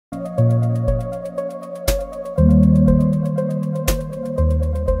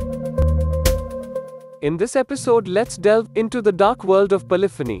In this episode, let's delve into the dark world of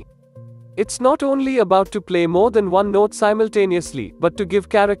polyphony. It's not only about to play more than one note simultaneously, but to give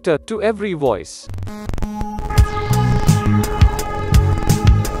character to every voice.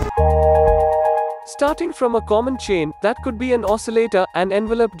 Starting from a common chain, that could be an oscillator, an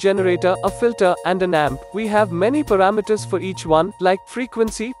envelope generator, a filter, and an amp, we have many parameters for each one, like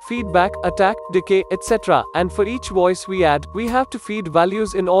frequency, feedback, attack, decay, etc. And for each voice we add, we have to feed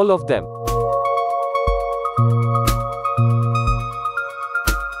values in all of them.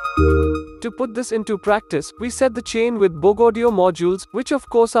 To put this into practice, we set the chain with Bogaudio modules, which of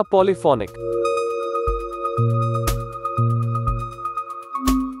course are polyphonic.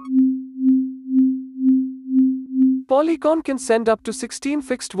 Polycon can send up to 16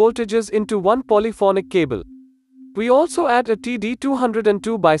 fixed voltages into one polyphonic cable. We also add a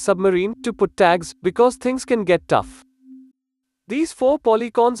TD202 by submarine to put tags, because things can get tough. These 4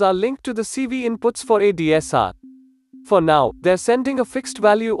 polycons are linked to the CV inputs for a DSR. For now, they're sending a fixed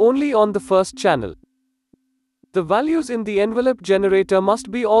value only on the first channel. The values in the envelope generator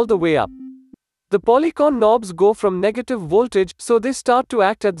must be all the way up. The polycon knobs go from negative voltage, so they start to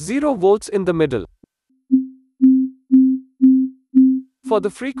act at 0 volts in the middle. For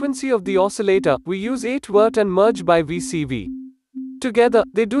the frequency of the oscillator, we use 8-vert and merge by VCV. Together,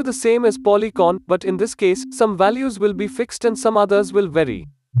 they do the same as polycon, but in this case, some values will be fixed and some others will vary.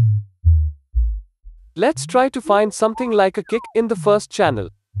 Let's try to find something like a kick in the first channel.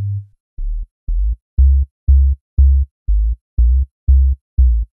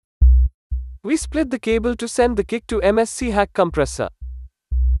 We split the cable to send the kick to MSC hack compressor.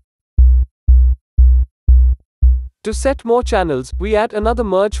 To set more channels, we add another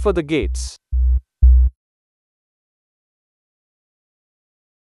merge for the gates.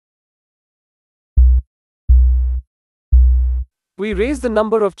 We raise the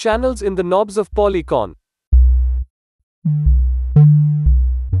number of channels in the knobs of polycon.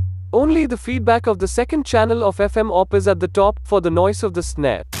 Only the feedback of the second channel of FM op is at the top, for the noise of the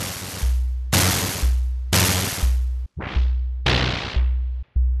snare.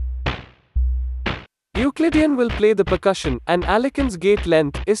 Euclidean will play the percussion, and Alekin's gate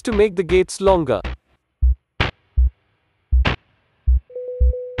length is to make the gates longer.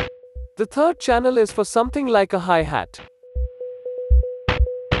 The third channel is for something like a hi-hat.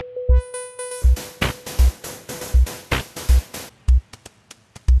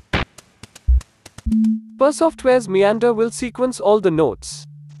 Per software's meander will sequence all the notes.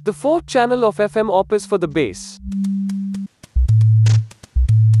 The fourth channel of FM op is for the bass.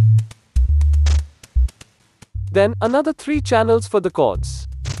 Then, another 3 channels for the chords.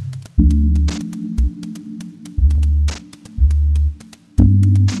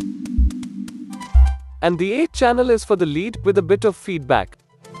 And the 8th channel is for the lead, with a bit of feedback.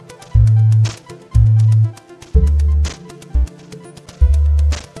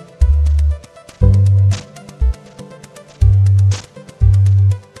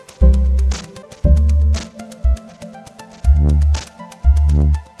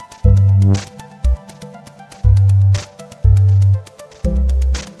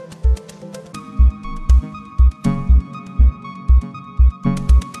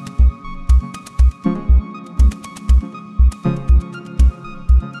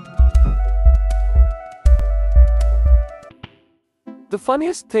 The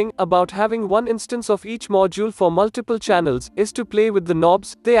funniest thing about having one instance of each module for multiple channels is to play with the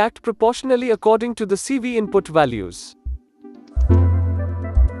knobs. They act proportionally according to the CV input values.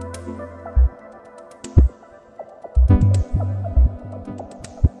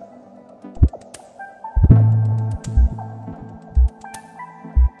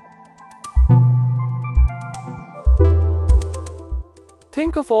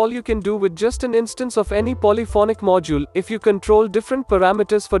 Think of all you can do with just an instance of any polyphonic module if you control different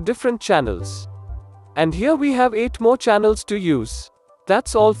parameters for different channels. And here we have 8 more channels to use.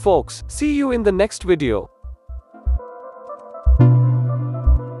 That's all folks, see you in the next video.